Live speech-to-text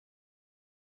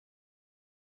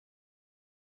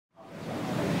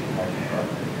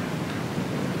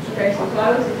Okay, so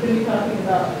Klaus is going to be talking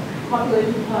about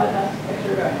population of high mass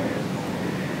X-ray binaries.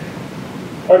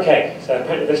 Okay, so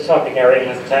apparently this topic area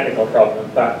has a technical problem,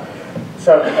 but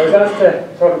so I was asked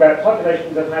to talk about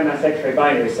populations of high mass X-ray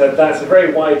binaries. So that's a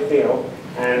very wide field,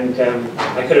 and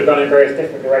I could have gone in various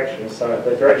different directions. So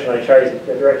the direction I chose is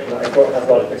the direction that I thought has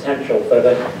a lot of potential for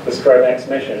the STROBE-X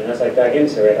mission. And as I dug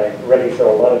into it, I really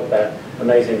saw a lot of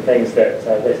amazing things that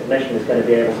this mission is going to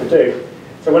be able to do.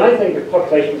 So when I think of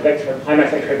populations of high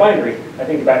mass X-ray binaries, I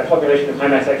think about a population of high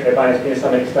mass X-ray binaries in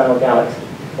some external galaxy,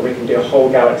 where we can do whole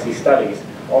galaxy studies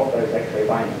of those X-ray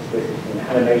binaries. This is an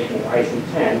animation of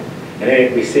IC10, and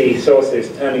here we see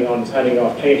sources turning on, turning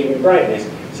off, changing in brightness.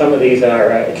 Some of these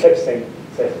are eclipsing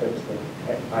systems.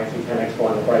 The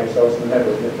IC10X1, the brightest source in the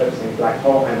middle, is an eclipsing black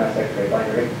hole high mass X-ray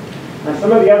binary. And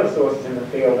some of the other sources in the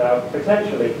field are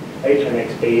potentially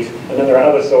HMXBs, and then there are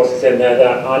other sources in there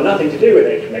that are nothing to do with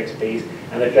HMXBs,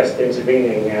 and are just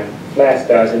intervening flare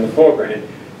stars in the foreground.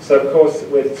 So of course,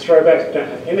 with STROBE-X, we don't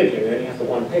have imaging, we only have the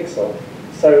 1 pixel.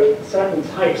 So certain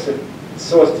types of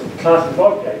classes of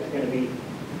objects are going to be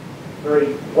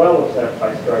very well observed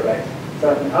by STROBE-X.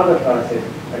 Certain other classes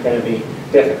are going to be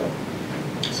difficult.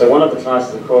 So one of the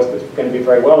classes, of course, that's going to be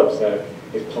very well observed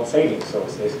is pulsating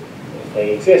sources. If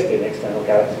they exist in external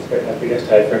galaxies, but as we just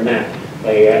heard from Matt,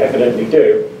 they evidently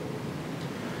do.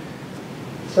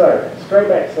 So,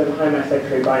 STROBE-X and high mass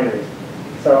X-ray binaries.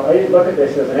 So I look at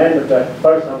this as an end of the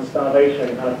photon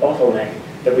starvation kind of bottleneck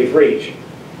that we've reached.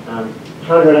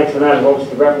 Chandra and XML have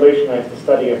obviously revolutionized the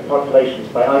study of populations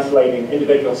by isolating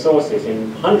individual sources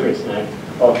in hundreds now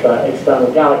of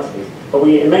external galaxies. But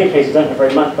we, in many cases, don't know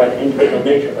very much about the individual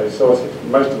nature of those sources.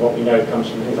 Most of what we know comes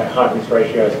from things like hardness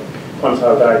ratios,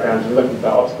 quantile diagrams, and looking for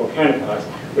optical counterparts,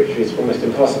 which is almost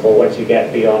impossible once you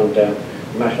get beyond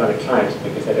magellanic clouds,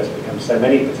 because there just become so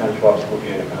many potential optical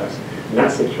counterparts. And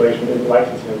that situation isn't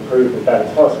likely to improve with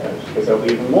better telescopes, because there'll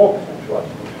be even more potential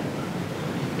optical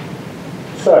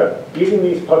counterparts. So, using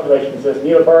these populations as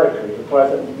new laboratories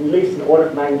requires at least an order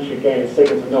of magnitude gain in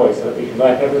signal to noise, so that we can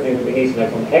learn everything that we need to know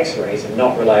from X-rays and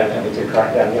not rely on having to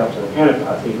track down the optical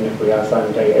counterparts, even if we are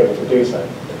simultaneously able to do so.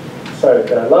 So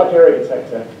the Large Area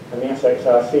Detector and the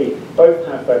SXRC both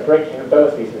have great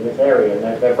capabilities in this area,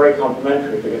 and they're very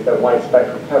complementary because they're wide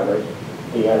spectrum coverage.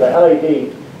 The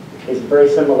LED is a very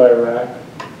similar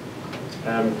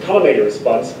collimator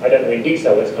response. I don't know in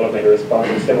detail this collimator response.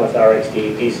 It's similar to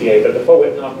RXD PCA, but the full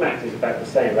width half max is about the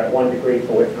same, about 1 degree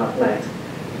full width half max,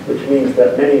 which means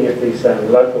that many of these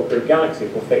local group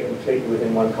galaxies will fit completely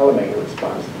within one collimator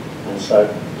response. And so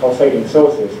pulsating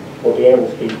sources will be able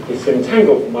to be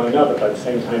disentangled from one another by the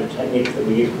same kind of techniques that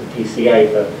we use with PCA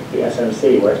for the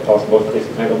SMC, where it's possible to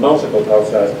disentangle multiple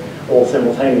pulsars all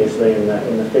simultaneously in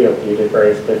the field using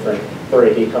various different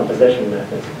Fourier decomposition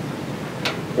methods.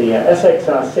 The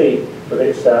SXRC, with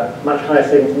its much higher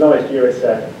signal to noise due to its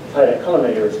tighter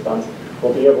collimator response,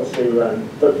 will be able to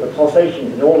look for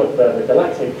pulsations in all of the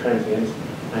galactic transients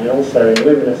and also in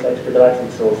luminous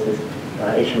extragalactic sources,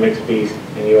 HMXBs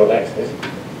and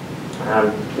ULXs.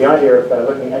 The idea of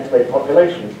looking at X-ray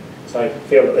populations, so I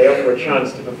feel that they offer a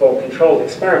chance to perform controlled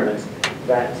experiments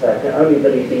that can only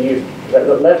really be used, that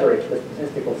leverage the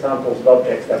statistical samples of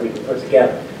objects that we can put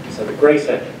together. So the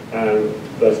greater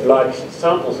those large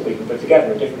samples that we can put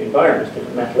together in different environments,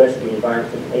 different metallicity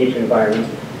environments, different age environments,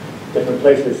 different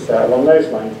places along those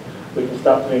lines, we can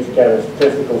start putting together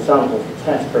statistical samples to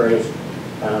test various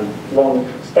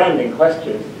long-standing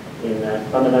questions in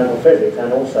fundamental physics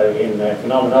and also in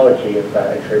phenomenology of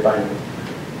X-ray binaries.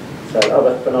 So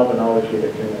other phenomenology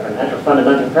that can, and actual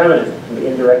fundamental parameters that can be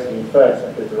indirectly inferred,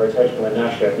 such as the rotational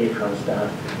inertia of neutron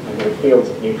stars and the fields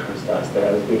of neutron stars, that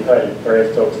as we've heard in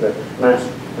various talks, the mass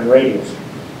and radius.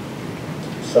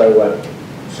 So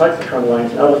cyclotron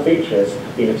lines and other features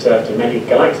have been observed in many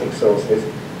galactic sources,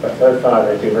 but so far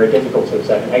they've been very difficult to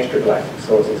observe in extragalactic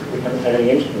sources. We haven't had any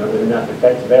instrument with enough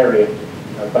effective area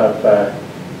above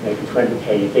maybe 20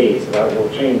 keV, so that will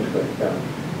change with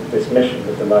this mission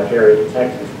with the Large Area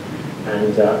Detectors.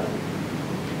 And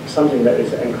something that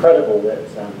is incredible that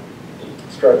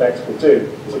STROBE-X will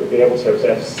do is it will be able to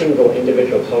observe single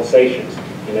individual pulsations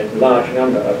in a large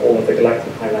number of all of the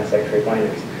galactic high mass X-ray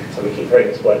binaries. So we keep hearing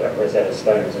this word about Rosetta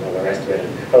Stones and all the rest of it,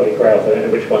 and Holy Grail, I don't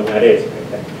know which one that is.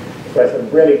 Okay. There's a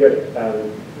really good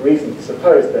reason to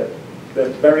suppose that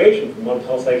there's variation from one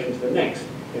pulsation to the next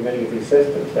in many of these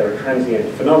systems. There are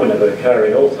transient phenomena that occur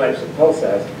in all types of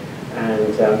pulsars,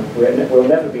 and we'll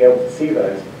never be able to see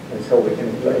those until we can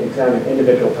examine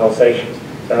individual pulsations.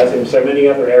 So as in so many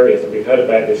other areas that we've heard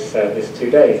about this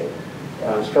 2 days,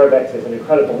 STROBE-X is an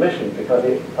incredible mission because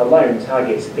it alone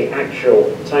targets the actual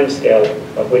timescale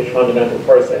of which fundamental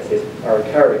processes are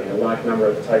occurring in a large number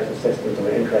of the types of systems that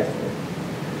we're interested in.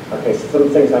 Okay, so some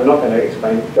things I'm not going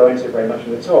to go into very much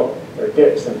in the talk. There are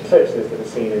dips and eclipses that are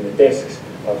seen in the disks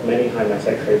of many high-mass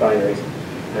X-ray binaries,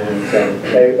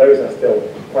 and those are still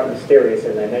quite mysterious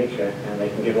in their nature, and they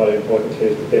can give a lot of importance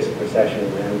to the disk precession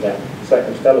and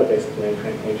circumstellar disks in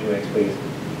HMXPs.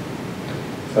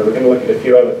 So we're going to look at a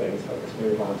few other things. I'll just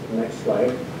move on to the next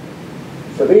slide.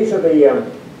 So these are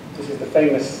this is the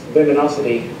famous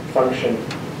luminosity function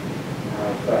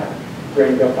of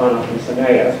Green, Gilfanoff, and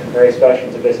Sanea, and various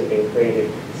versions of this have been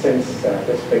created since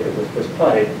this figure was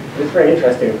plotted. And it's very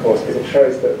interesting, of course, because it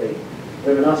shows that the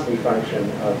luminosity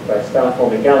function of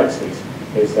star-forming galaxies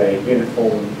is a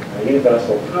uniform,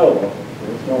 universal power law,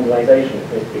 and its normalization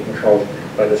appears to be controlled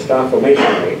by the star formation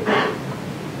rate.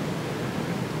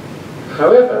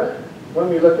 However, when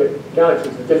we look at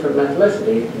galaxies with different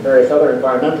metallicity and various other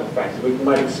environmental factors, we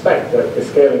might expect that the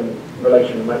scaling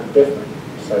relation might be different.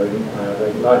 So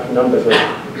the large numbers of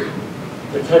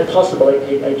possible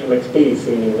HMXPs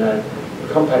seen in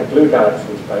compact blue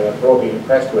galaxies by Broadbean and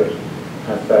Prestwich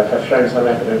have shown some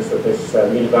evidence that this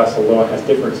universal law has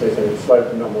differences in its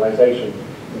slope and normalization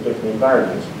in different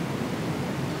environments.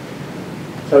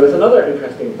 So there's another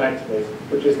interesting fact to this,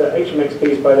 which is that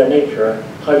HMXPs by their nature are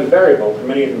highly variable, and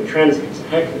many of them transients.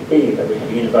 How can it be that we have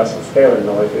a universal scaling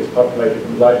law if it's populated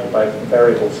largely by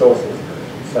variable sources?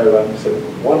 So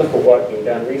some wonderful work being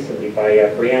done recently by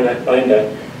Brianna Binder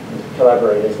and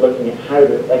collaborators looking at how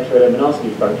the X-ray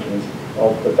luminosity functions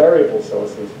of the variable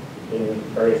sources in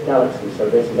various galaxies. So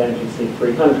this is NGC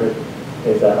 300,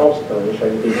 is an obstacle in the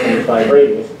showing the D25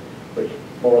 radius, which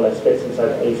more or less fits inside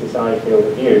the ACSI field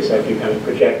of view. So if you kind of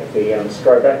project the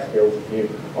STROBE-X field of view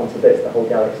onto this, the whole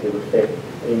galaxy would fit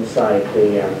inside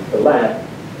the lab,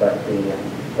 but the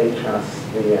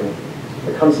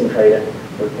the concentrator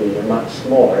would be much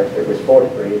smaller. If it was 4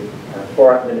 degrees,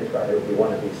 4 arc minutes rather, it would be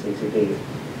one of these CCDs.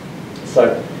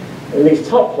 So in these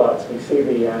top plots, we see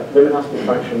the luminosity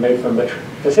function made from the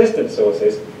persistent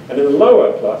sources, and in the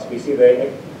lower plots, we see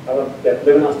the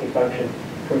luminosity function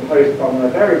composed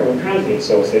from variable and transient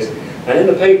sources. And in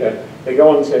the paper, they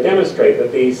go on to demonstrate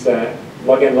that these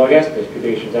log n log s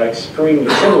distributions are extremely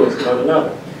similar to one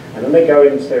another. And then they go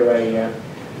into a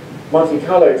Monte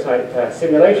Carlo type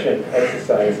simulation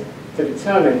exercise to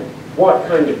determine what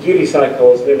kind of duty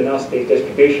cycles, luminosity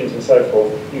distributions, and so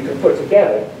forth you can put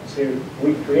together to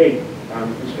recreate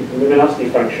luminosity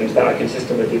functions that are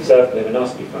consistent with the observed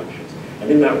luminosity functions. And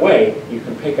in that way, you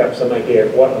can pick up some idea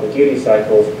of what are the duty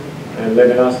cycles and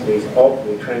luminosities of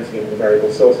the transient and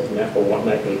variable sources, and therefore what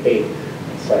might they be.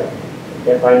 So,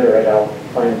 Binder et al.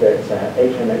 Find that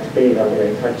HMXPs are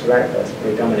going to interact us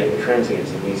to dominate the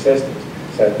transients in these systems.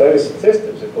 So those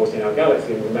systems, of course, in our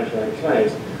galaxy and the dimensional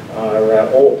clouds are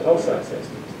all pulsar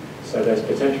systems. So there's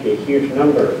potentially a huge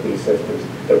number of these systems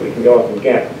that we can go off and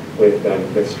get with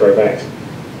STROBE-X.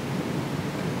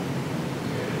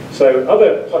 So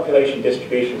other population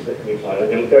distributions that can be applied, I'm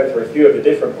going to go through a few of the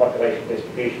different population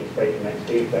distributions for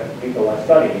HMXPs that people are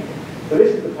studying. So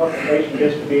this is the population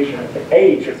distribution of the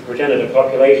age of the progenitor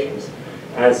populations,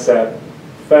 as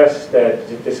first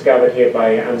discovered here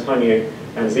by Antonio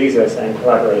and Zizas and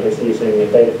collaborators using the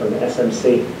data from the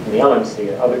SMC and the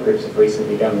LMC. Other groups have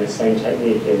recently done this same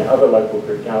technique in other local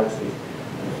group galaxies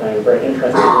and found very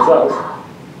interesting results.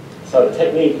 So the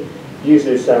technique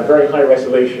uses very high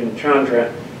resolution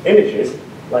Chandra images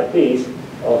like these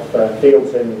of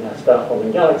fields in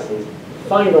star-forming galaxies,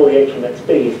 find all the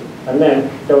HMXPs, and then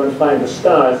go and find the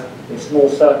stars in small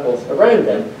circles around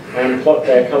them and plot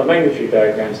their color magnitude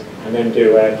diagrams, and then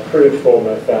do a crude form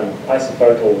of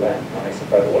isophotal,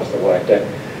 what's the word?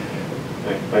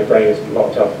 My brain is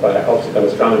locked off by optical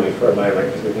astronomy for a moment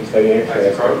because we've been studying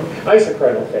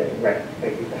isochronal fitting, right,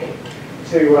 thank you.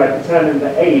 To determine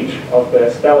the age of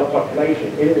the stellar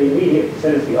population in the immediate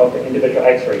vicinity of the individual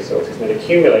X-ray sources, and then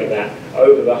accumulate that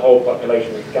over the whole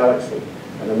population of the galaxy.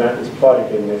 And then that is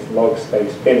plotted in this log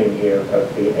space binning here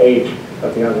of the age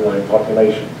of the underlying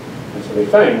population. And so we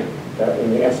found that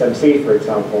in the SMC, for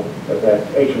example, that the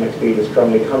HMXP was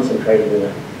strongly concentrated in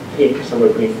a peak somewhere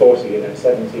between 40 and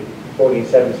 70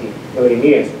 million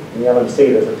years. In the LMC,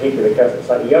 there's a peak that goes at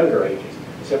slightly younger ages.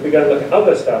 So if we go and look at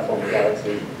other star-forming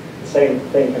galaxies, the same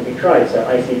thing can be tried. So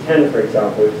IC10, for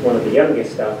example, is one of the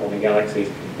youngest star-forming galaxies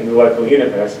in the local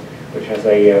universe, which has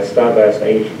a starburst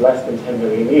age of less than 10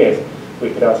 million years.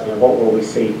 We could ask, what will we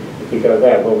see if we go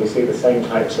there? Will we see the same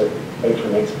types of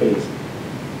HMXPs?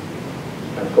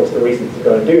 And of course, the reason to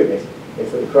go and do this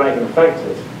is that the driving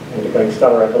factors undergoing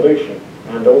stellar evolution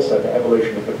and also the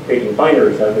evolution of accreting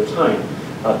binaries over time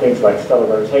are things like stellar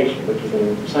rotation, which is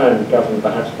in turn governed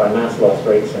perhaps by mass loss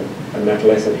rates and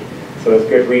metallicity. So there's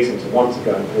good reason to want to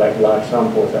go and collect large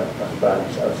samples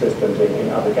of systems in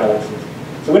other galaxies.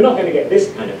 So we're not going to get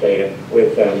this kind of data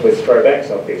with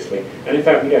STROBE-X, obviously, and in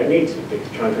fact we don't need to, because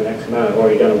Chandra and XML have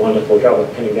already done a wonderful job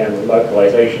of pinning down the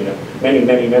localization of many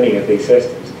of these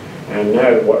systems. And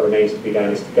now what remains to be done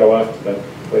is to go after them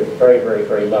with a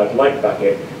very large light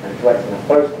bucket and collect enough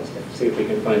photons to see if we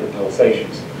can find the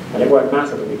pulsations. And it won't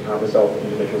matter that we can't resolve the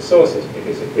individual sources,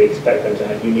 because if we expect them to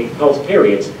have unique pulse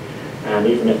periods, and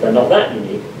even if they're not that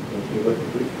unique, we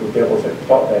would be able to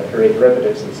plot their period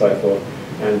derivatives and so forth,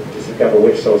 and discover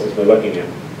which sources we're looking at.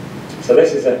 So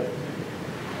this is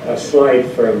a slide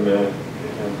from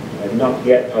a not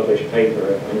yet published paper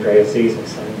of Andreas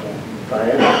Zizas and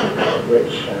Diana,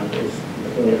 which is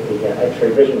looking at the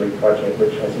X-ray Visionary project,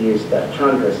 which has used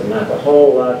Chandra to map a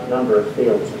whole large number of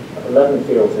fields, 11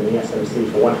 fields in the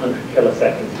SMC for 100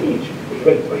 kiloseconds each, which is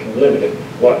really pushing the limit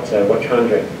of what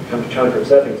Chandra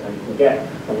observing time you can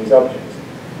get on these objects.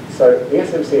 So the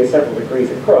SMC is several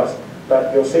degrees across,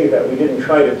 but you'll see that we didn't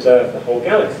try to observe the whole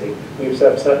galaxy. We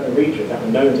observed certain regions that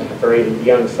were known to have very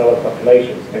young stellar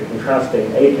populations and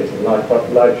contrasting ages and large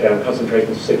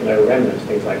concentrations of supernova remnants,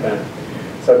 things like that.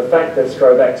 So the fact that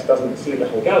STROBE-X doesn't see the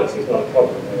whole galaxy is not a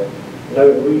problem. There are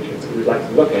known regions that we'd like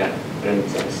to look at and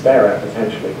stare at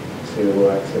potentially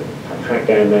to track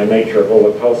down the nature of all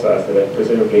the pulsars that are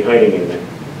presumably hiding in there.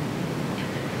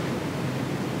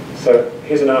 So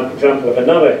here's an example of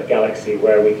another galaxy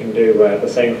where we can do the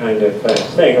same kind of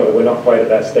thing, although we're not quite at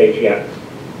that stage yet.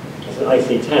 It's an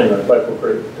IC10, a local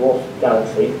group dwarf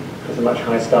galaxy, which has a much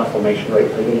higher star formation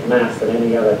rate per unit mass than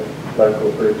any other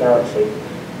local group galaxy.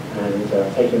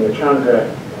 And taking the Chandra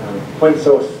point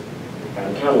source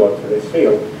catalog for this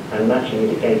field and matching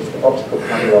it against the optical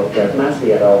catalog of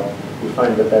Massey et al., we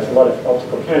find that there's a lot of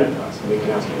optical counterparts, and we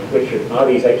can ask which are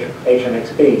these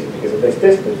HMXBs, because at this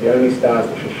distance the only stars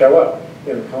that should show up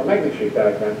in the color magnitude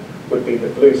diagram would be the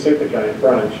blue supergiant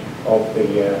branch of the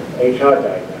HR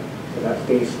diagram. So that's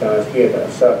these stars here that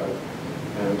are circled.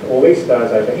 And all these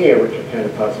stars over here, which are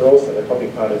counterparts, are also, they're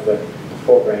probably part of the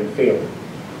foreground field.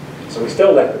 So we're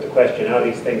still left with the question, are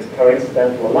these things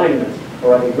coincidental alignments,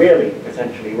 or are they really,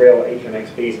 potentially real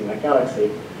HMXBs in that galaxy?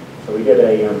 So we did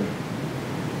a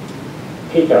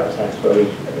peak-up test where we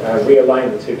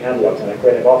realigned the two catalogs in a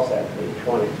grid of offset for each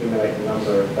one, accumulate the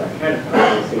number of counterparts,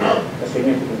 and see a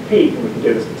significant peak, and we can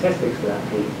do the statistics for that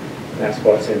peak. And that's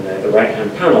what's in the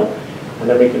right-hand panel. And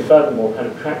then we can furthermore kind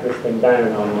of track this thing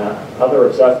down on other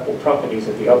observable properties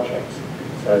of the objects.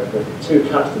 So the two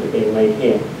cuts that are being made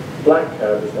here, the black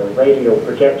curve is the radial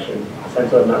projection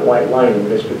centered on that white line in the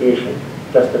distribution,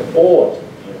 just of all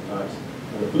optical counterparts.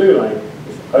 And the blue line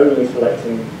is only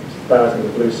selecting stars in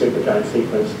the blue supergiant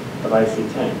sequence of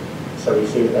IC10. So we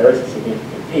see that there is a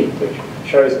significant peak, which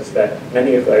shows us that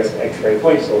many of those X-ray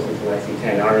point sources in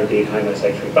IC10 are indeed high-mass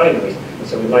X-ray binaries, and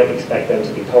so we might expect them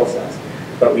to be pulsars.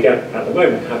 But we don't, at the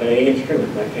moment, have any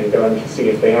instrument that can go and see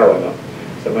if they are or not.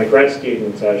 So my grad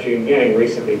student, Jun Yang,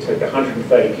 recently took a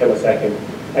 130 kilosecond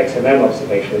XMM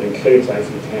observation that includes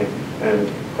IC10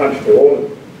 and crunched through all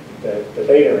of the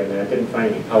data in there and didn't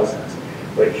find any pulsars,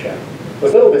 which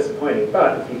was a little disappointing,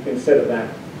 but if you consider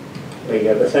that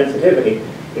the sensitivity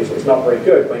is not very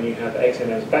good when you have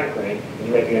XMM's background, and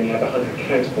you maybe only have 100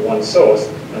 counts for one source,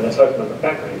 and the total number of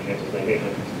background counts is maybe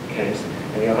 100 counts,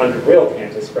 and your 100 real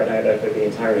counts is spread out over the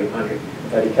entirety of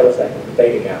 130 kiloseconds with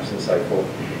data gaps and so forth.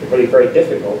 It's really very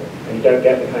difficult, and you don't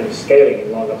get the kind of scaling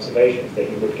in long observations that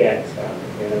you would get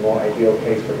in a more ideal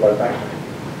case with low background.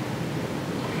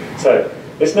 So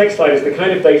this next slide is the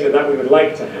kind of data that we would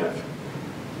like to have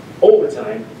all the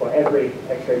time for every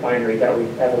X-ray binary that we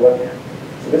ever look at.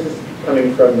 So this is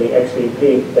coming from the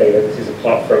XVP data. This is a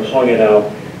plot from Hong et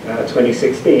al.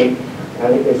 2016,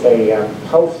 and it is a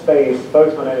pulse phase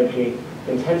photon energy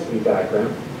intensity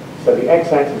diagram. So the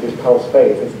x-axis is pulse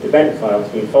phase. It's the event file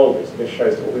to be folded. So this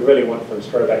shows that what we really want from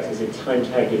STROBE-X is a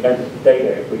time-tagged event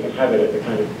data, if we can have it at the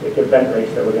kind of event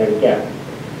rates that we're going to get.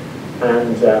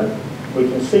 And we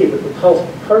can see that the pulse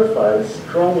profile is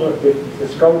strong, it's a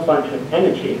strong function of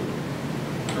energy,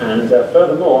 and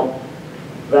furthermore,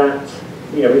 that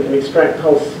we can extract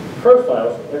pulse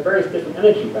profiles at various different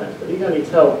energy bands, but these only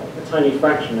tell a tiny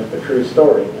fraction of the true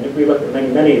story. And if we look at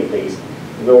many of these,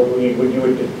 you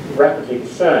would rapidly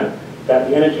discern that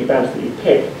the energy bands that you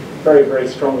pick very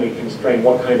strongly constrain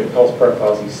what kind of pulse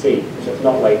profiles you see. So it's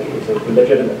not like it's a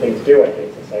legitimate thing to do, I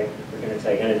think, to say we're going to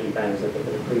take energy bands that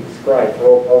are pre-described for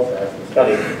all pulsars and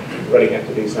study. You really have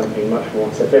to do something much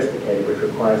more sophisticated, which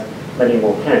requires many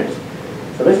more counts.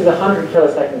 So So this is a 100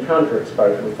 kilosecond counter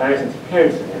exposure with thousands of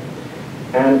counts in it.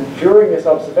 And during this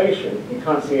observation, you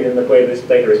can't see it in the way this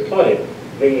data is plotted,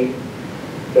 the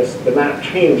map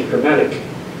changed dramatically.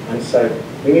 And so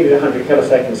we needed 100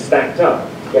 kiloseconds stacked up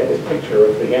to get this picture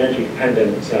of the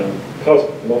energy-dependent pulse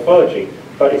morphology.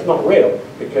 But it's not real,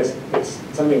 because it's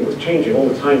something that was changing all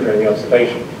the time during the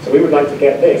observation. So we would like to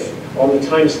get this on the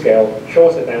time scale,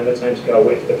 shorter than the time scale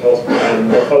which the pulse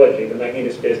morphology, the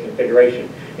magnetosphere's configuration,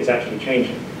 is actually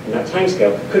changing. And that time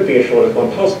scale could be as short as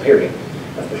 1 pulse period.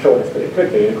 That's the shortest that it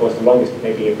could be. And of course, the longest,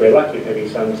 maybe if we're lucky, maybe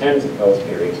some tens of pulse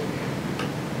periods.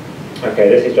 Okay,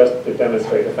 this is just to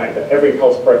demonstrate the fact that every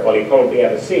pulse profile you've probably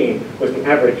ever seen was the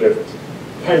average of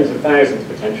tens of thousands,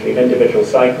 potentially, of individual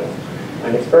cycles.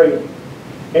 And it's a very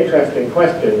interesting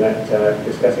question that,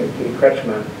 discussing with Peter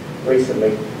Kretschmer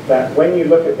recently, that when you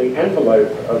look at the envelope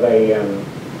of a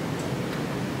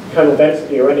kernel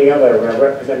density or any other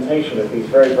representation of these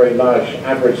very, very large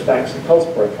average stacks of pulse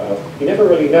profiles, you never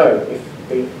really know if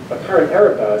the apparent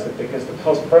error bars are because the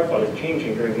pulse profile is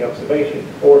changing during the observation,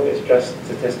 or if it's just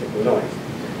statistical noise.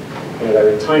 You know,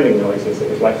 there are timing noises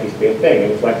that is likely to be a thing,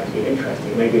 and it's likely to be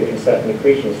interesting. Maybe in certain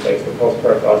accretion states, the pulse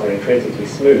profiles are intrinsically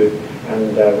smooth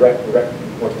and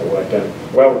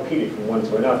well repeated from one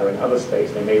to another. In other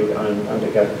states, they may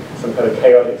undergo some kind of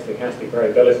chaotic stochastic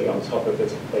variability on top of the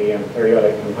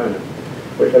periodic component,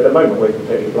 which at the moment we're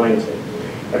completely blind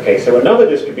to. Okay, so another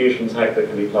distribution type that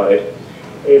can be plotted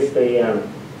is the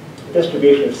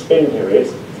distribution of spin periods.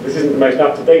 So this isn't the most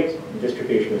up-to-date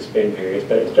distribution of spin periods,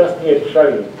 but it's just here to show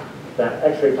you that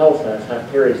X-ray pulsars have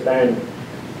periods down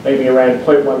maybe around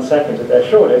 0.1 seconds at their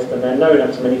shortest, and they're known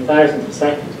up to many thousands of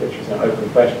seconds, which is an open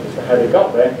question as to how they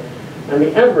got there. And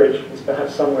the average is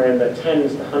perhaps somewhere in the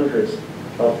tens to hundreds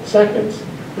of seconds.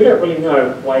 We don't really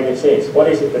know why this is. What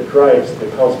is it that drives the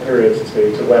pulse periods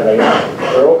to where they are?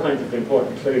 There are all kinds of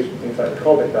important clues from things like the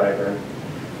Corbett diagram.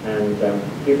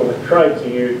 And people have tried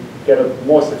to get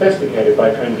more sophisticated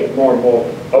by trying to get more and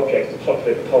more objects to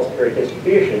populate the pulse period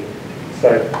distribution.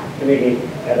 So Kamigi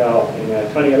et al. In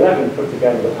 2011 put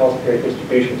together the pulse period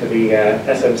distribution to the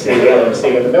SMC, the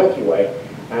LMC, and the Milky Way,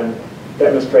 and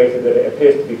demonstrated that it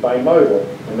appears to be bimodal,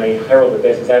 and they heralded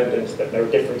this as evidence that there are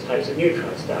different types of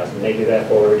neutron stars, and maybe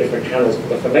therefore there are different channels for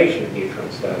the formation of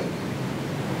neutron stars.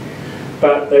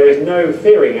 But there is no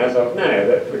theory as of now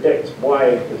that predicts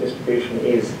why the distribution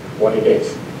is what it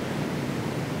is.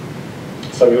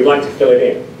 So we would like to fill it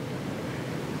in.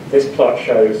 This plot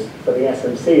shows, for the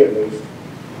SMC at least,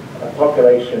 a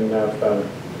population of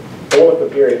all of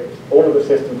the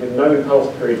systems with known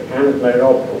pulse periods and known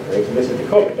orbital periods. And this is the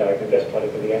Corbett diagram just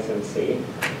plotted for the SMC.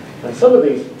 And some of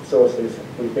these sources,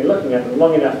 we've been looking at them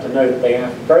long enough to know that they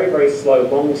have very, very slow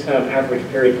long-term average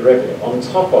period derivative on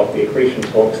top of the accretion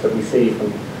torques that we see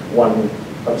from one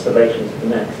observation to the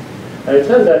next. And it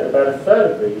turns out that about a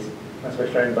third of these, as was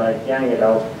shown by Yang et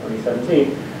al.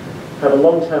 2017, have a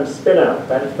long-term spin up,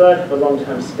 about a third have a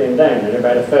long-term spin down, and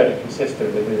about a third are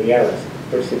consistent with the errors,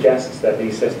 which suggests that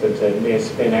these systems are near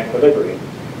spin equilibrium,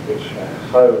 which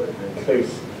Ho and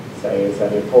Cluse say is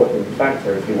an important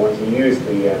factor if you want to use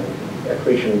the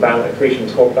accretion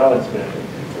torque balance method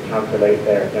to calculate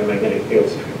their magnetic field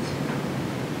strengths.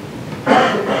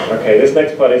 Okay, this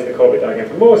next part is the Corbett diagram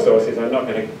for more sources. I'm not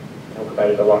going to talk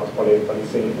about it a lot, probably everybody's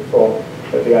seen it before,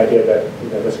 but the idea that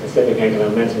the specific angular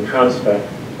momentum transfer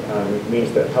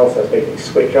means that pulsars basically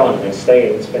switch on and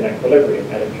stay in spin equilibrium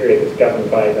at a period that's governed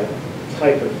by the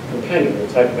type of companion, the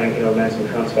type of angular momentum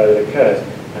transfer that occurs,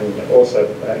 and also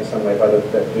in some way by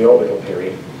the orbital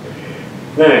period.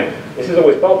 Now, this has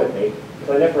always bothered me,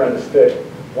 because I never understood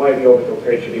why the orbital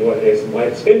period should be what it is, and why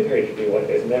the spin period should be what it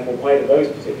is, and therefore why do those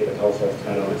particular pulsars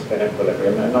turn on at spin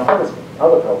equilibrium and not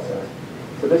other pulsars.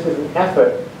 So this is an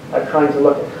effort at trying to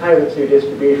look at how the two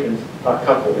distributions are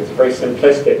coupled. It's a very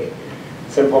simplistic,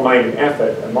 simple-minded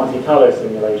effort, a Monte Carlo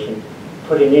simulation,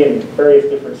 putting in various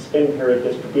different spin period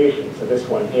distributions. So this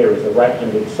one here is the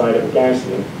right-handed side of a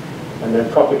Gaussian, and then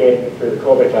propagating it through the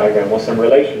Corbett diagram, or some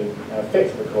relation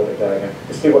fit to the Corbett diagram,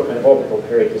 to see what kind of orbital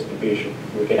period distribution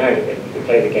we get out of it. We could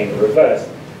play the game in reverse,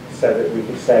 so that we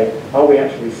could say, are we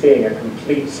actually seeing a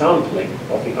complete sampling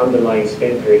of the underlying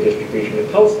spin period distribution of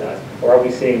pulsars, or are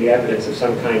we seeing the evidence of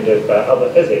some kind of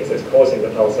other physics that's causing the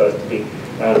pulsars to be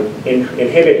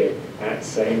inhibited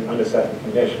under certain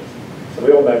conditions? So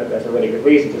we all know that there's a really good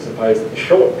reason to suppose that the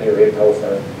short period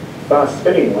pulsar, fast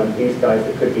spinning one, these guys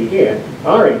that could be here,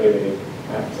 are inhibited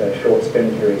at short spin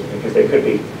periods because they could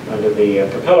be under the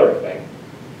propeller effect.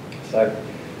 So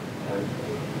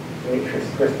Dimitris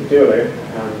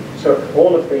Christodoulou took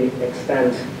all of the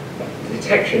extant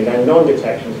detections and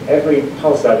non-detections of every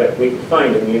pulsar that we could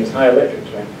find in the entire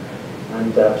literature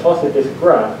and plotted this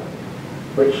graph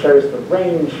which shows the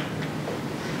range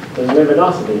in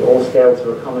luminosity, all scaled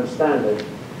to a common standard,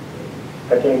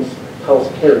 against pulse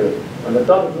period. And the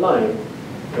dotted line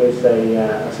is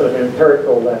a sort of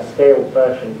empirical scaled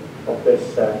version of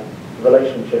this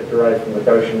relationship derived from the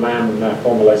Gaussian-Lamb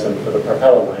formalism for the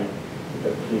propeller line,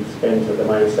 that Q spin to the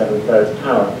 -7/3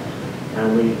 power.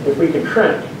 And if we could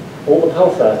track all the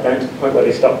pulsars down to the point where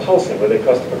they stop pulsing, where they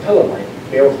cross the propeller line,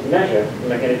 be able to measure the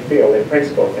magnetic field in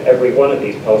principle for every one of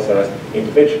these pulsars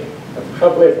individually. But the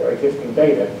trouble is, our existing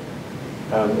data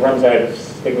runs out of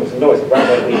signals and noise. It runs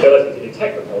out of the ability to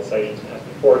detect the pulsations perhaps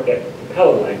before it gets to the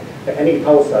propeller line for any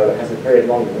pulsar that has a period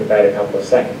longer than about a couple of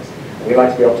seconds. And we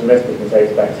like to be optimistic and say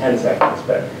it's about 10 seconds,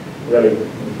 but really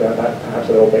perhaps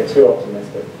a little bit too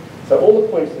optimistic. So all the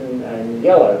points in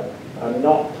yellow are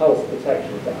not pulse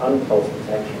detections, they're unpulsed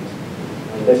detections.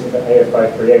 And this is the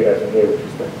AF538 over here, which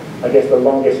is I guess the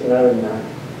longest known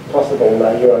possible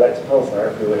ULX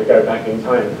pulsar if we were to go back in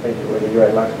time and think it was a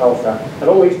ULX pulsar. And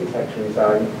all these detections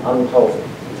are unpulsed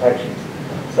detections.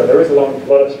 So there is a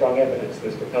lot of strong evidence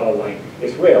this propeller line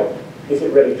is real. Is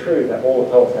it really true that all the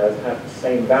pulsars have the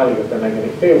same value of the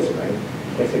magnetic field spring?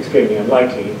 It's extremely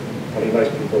unlikely, probably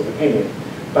most people's opinion.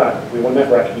 But we will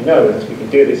never actually know unless we can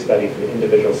do this study for the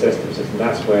individual systems, and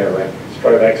that's where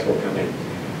STROBE-X will come in.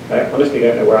 I honestly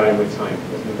don't know where I am with time.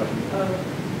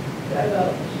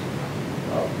 About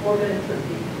 4 minutes of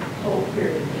the whole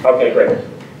period. Okay, great.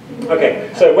 Okay,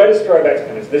 so where does STROBE-X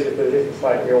come in? So this is the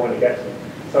slide we all want to get to.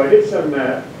 So I did some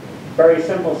very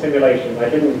simple simulations. I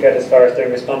didn't get as far as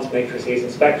doing response matrices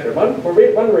and spectra.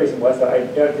 One reason was that I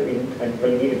don't think I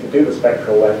really needed to do the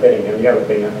spectral fitting, and the other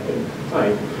thing I didn't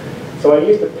find. So I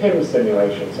used the PIM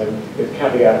simulations, and the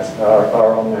caveats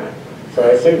are on that. So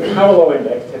I assumed power law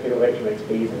index, typical HMX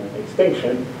B's and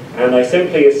extinction, and I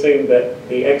simply assumed that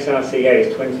the XRCA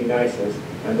is 20 NICEs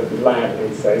and that the LAD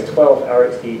is 12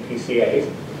 RXD PCAs.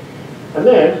 And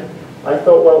then I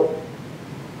thought, well,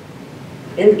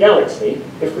 in the galaxy,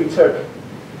 if we took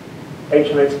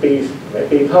HMXB's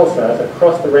B pulsars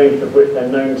across the range of which they're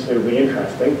known to be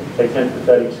interesting, say 10 to the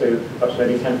 32 up to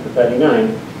maybe 10 to the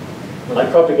 39, and I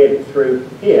propagated through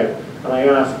here, and I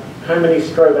asked, how many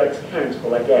STROBE-X counts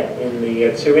will I get in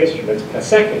the 2 instruments per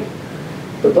second?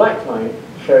 The black line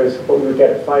shows what we would get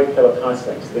at 5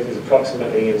 kiloparsecs. This is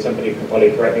approximately, and somebody can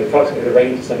probably correct me, approximately the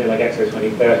range of something like EXO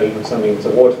 2030, or something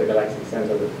towards the galactic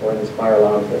center, or in the spiral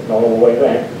arms, that's not all the way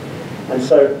there. And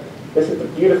so this is the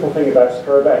beautiful thing about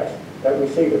STROBE-X, that we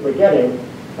see that we're getting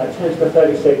at 10 to the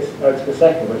 36 ergs per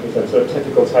second, which is a sort of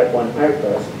typical type 1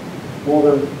 outburst, more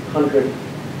than 100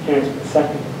 counts per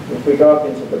second. If we go up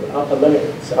into the upper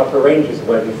limits, upper ranges of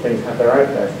where these things have their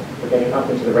outbursts, we're getting up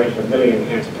into the range of 1 million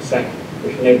counts per second,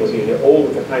 which enables you to do all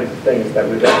of the kinds of things that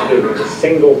we'd like to do with a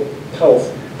single pulse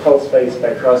phase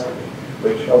spectroscopy,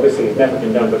 which obviously has never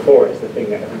been done before. It's the thing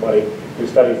that everybody who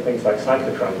studies things like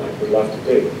cyclotron would love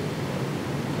to do.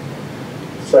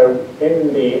 So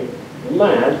in the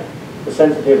LAD, the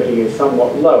sensitivity is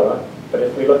somewhat lower, but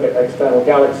if we look at external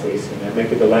galaxies,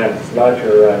 maybe the LAD's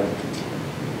larger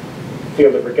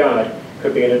field of regard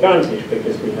could be an advantage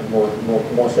because we have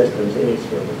more systems in its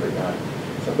field of regard.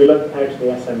 So if we look out to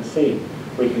the SMC,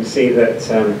 we can see that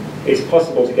it's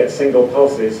possible to get single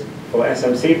pulses for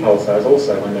SMC pulsars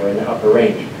also when they're in the upper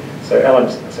range. So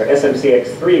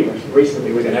SMC-X3, which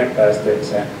recently was an outburst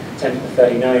at 10 to the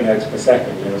 39 ergs per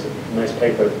second. There was a nice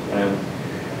paper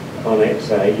on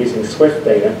it using SWIFT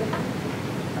data,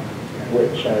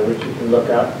 which you can look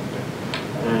up,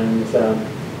 and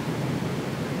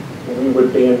we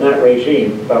would be in that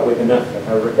regime, but with enough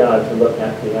regard to look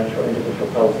at the actual individual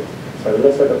pulses. So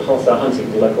let's look at pulsar hunting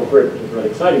in the local group, which is a really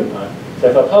exciting part. So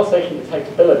if our pulsation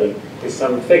detectability is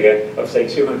some figure of, say,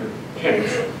 200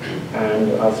 counts,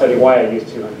 and I'll tell you why I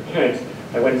use 200 counts.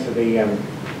 I went to the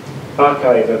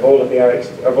archive of all of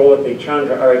the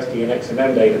Chandra RXD and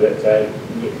XMM data that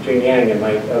Jun Yang and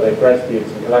my other grad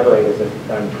students and collaborators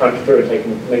have crunched through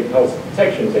and made pulse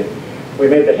detections in. We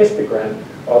made the histogram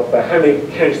of how many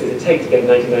counts does it take to get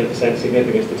 99%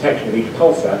 significance detection of each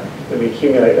pulsar, then we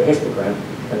accumulate the histogram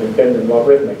and then bend them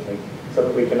logarithmically so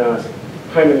that we can ask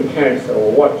how many counts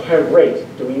or what count rate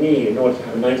do we need in order to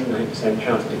have a 99%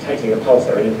 chance of detecting a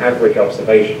pulsar in an average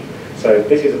observation. So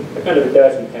this is a kind of a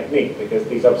dirty technique because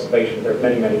these observations are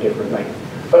many, many different lengths.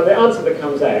 But the answer that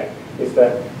comes out is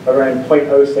that around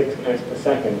 0.06 counts per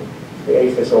second, the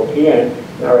AFIS or PN,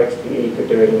 and RXDE could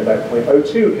do it in about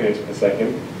 0.02 counts per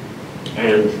second,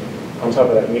 and on top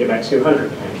of that you need about 200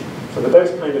 counts. So with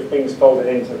those kind of things folded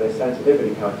into the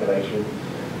sensitivity calculation,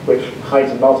 which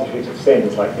hides a multitude of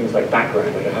sins, like things like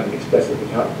background, which I haven't explicitly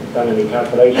done any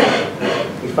calculations,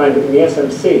 we find that in the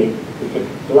SMC, we could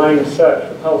blind search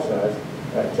for pulsars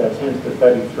at 10 to the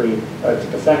 33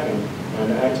 ergs per second,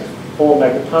 and out to 4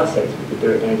 megaparsecs, we could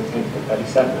do it down to 10 to the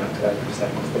 37 ergs per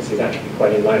second. So this is actually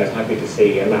quite in line. I was happy to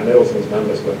see Matt Middleton's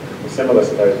numbers were similar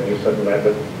to those when he was talking about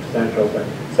the potential for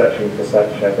searching for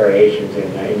such variations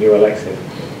in neural X's.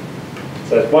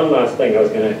 So there's one last thing I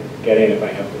was going to get in if I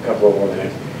have a couple of more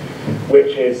minutes,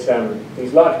 which is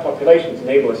these large populations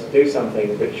enable us to do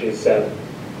something which is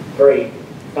very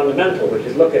fundamental, which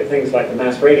is look at things like the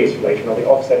mass-radius relation or the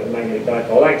offset of the magnetic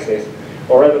dipole axis,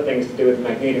 or other things to do with the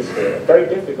magnetosphere. Very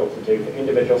difficult to do for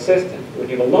individual systems. If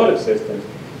you have a lot of systems,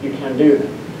 you can do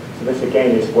them. So this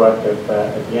again is work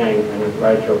of Yang and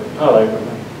Rachel Capello,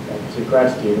 two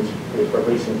grad students for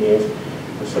recent years.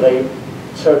 And so they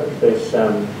took this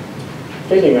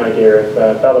fitting idea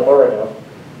of Balaborodov,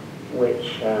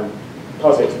 which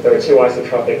posits that there are two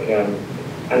isotropic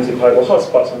antipodal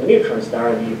hotspots on the neutron star,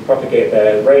 and you propagate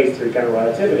their rays through general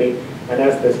relativity, and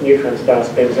as this neutron star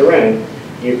spins around,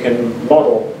 you can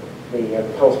model the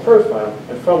pulse profile,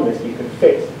 and from this you can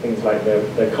fit things like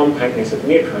the compactness of the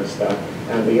neutron star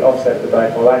and the offset of the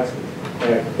dipole axis.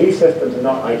 Now, these systems are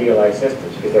not idealized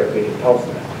systems because they're repeated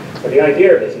pulsars. So the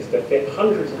idea of this is to fit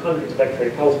hundreds and hundreds of X-ray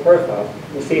pulse profiles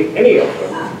and see if any of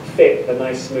them fit the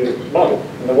nice smooth model.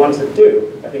 And the ones that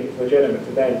do, I think it's legitimate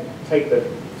to then take the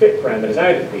fit parameters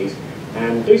out of these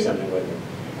and do something with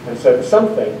them. And so the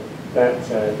something that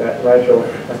Rajul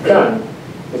has done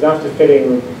is, after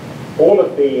fitting all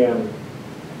of the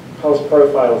pulse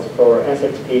profiles for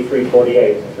SXP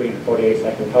 348, a 348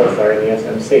 second pulsar in the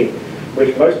SMC,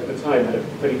 which most of the time had a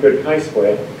pretty good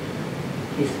chi-square,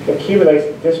 he's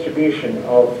accumulated the distribution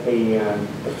of the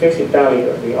fitted value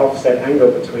of the offset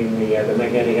angle between the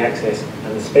magnetic axis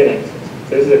and the spin axis.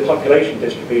 So this is a population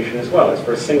distribution as well. It's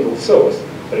for a single source,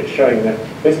 but it's showing that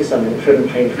this is something that shouldn't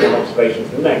change from one observation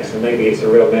to the next, and maybe it's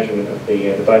a real measurement of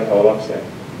the dipole offset.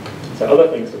 So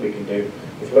other things that we can do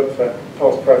is look for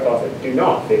pulse profiles that do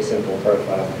not fit simple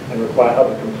profiles and require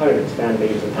other components, fan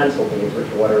beams and pencil beams, which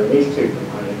are what are in these two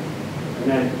components. And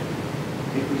then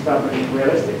if we start looking at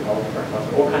realistic pulse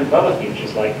profiles, all kinds of other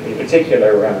features, like in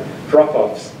particular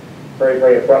drop-offs, very,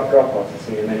 very abrupt drop-offs are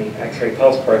seen in many X-ray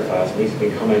pulse profiles, and these have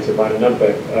been commented by a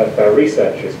number of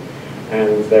researchers.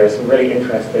 And there are some really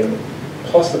interesting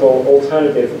possible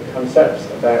alternative concepts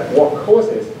about what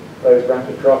causes those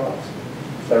rapid drop-offs.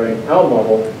 So in our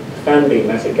model, the fan beam,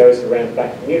 as it goes around the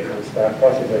back of the neutron star,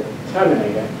 crosses a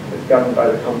terminator that's governed by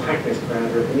the compactness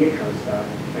parameter of the neutron star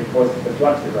and causes the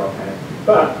flux to drop out.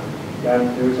 But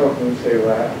we were talking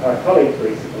to our colleagues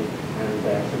recently,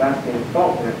 and Sebastian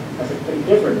Faulkner has a pretty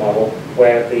different model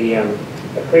where the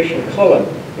accretion column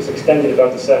is extended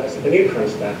above the surface of the neutron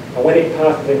star, and when it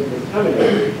passes into the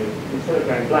terminator region, instead of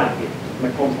going black, it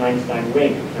becomes an Einstein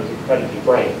ring. It becomes incredibly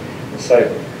bright. And so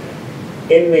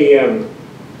in the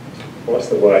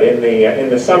in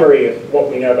the summary of what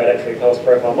we know about X-ray pulse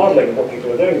profile modeling and what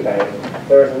people are doing about it,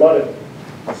 there is a lot of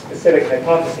specific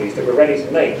hypotheses that we're ready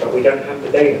to make, but we don't have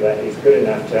the data that is good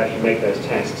enough to actually make those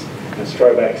tests. And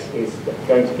STROBE-X is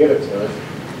going to give it to us.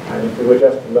 And if we were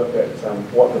just to look at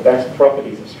what the best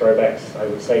properties of STROBE-X, I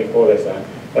would say for this,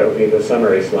 that would be the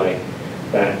summary slide.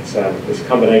 That this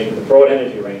combination of the broad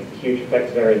energy range, the huge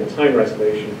effective area, and the time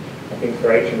resolution, I think for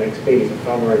HMXP is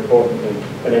far more important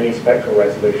than any spectral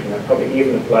resolution. That probably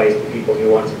even applies to people who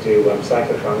want to do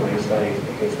cyclotron line studies,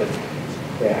 because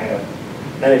the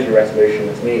energy resolution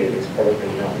that's needed is probably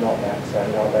not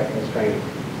that constraining.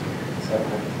 So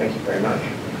thank you very much.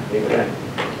 Leave it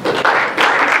there.